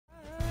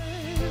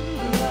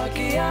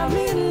I'm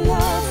in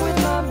love with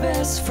my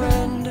best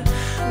friend.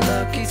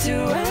 Lucky to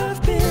have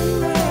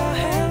been where I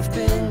have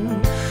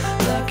been.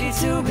 Lucky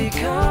to be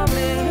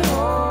coming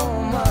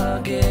home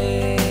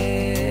again.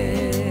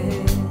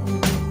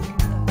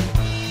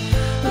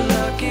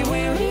 Lucky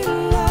we're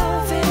in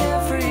love in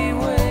every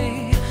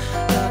way.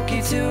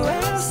 Lucky to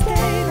have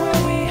stayed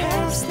where we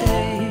have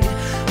stayed.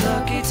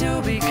 Lucky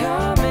to be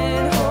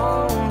coming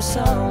home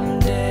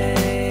someday.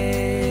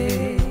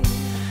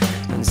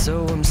 And so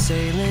I'm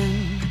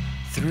sailing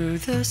through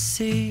the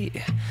sea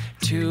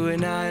to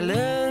an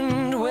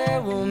island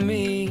where we'll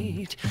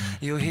meet.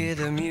 You'll hear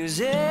the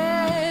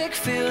music,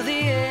 feel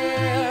the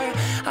air.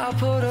 I'll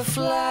put a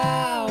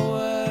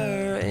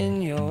flower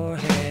in your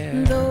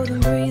hair. Though the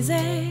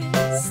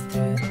breezes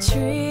through the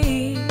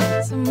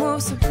trees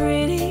move so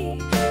pretty,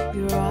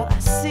 you're all I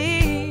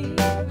see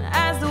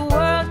as the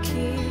world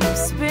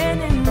keeps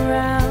spinning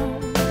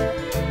round.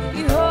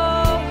 You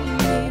hold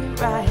me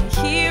right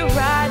here,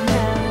 right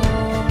now.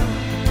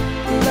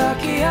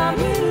 Lucky I'm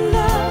in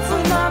love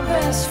with my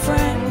best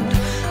friend.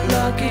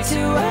 Lucky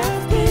to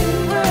have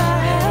been where I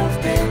have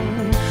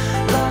been.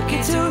 Lucky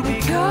to be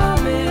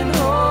coming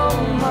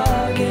home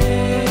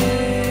again.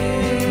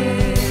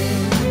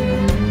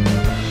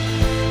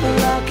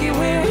 Lucky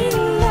we're in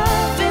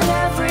love in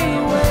every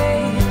way.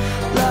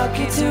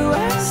 Lucky to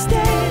have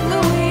stayed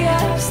where we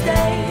have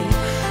stayed.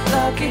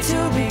 Lucky to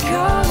be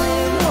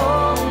coming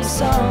home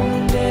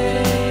someday.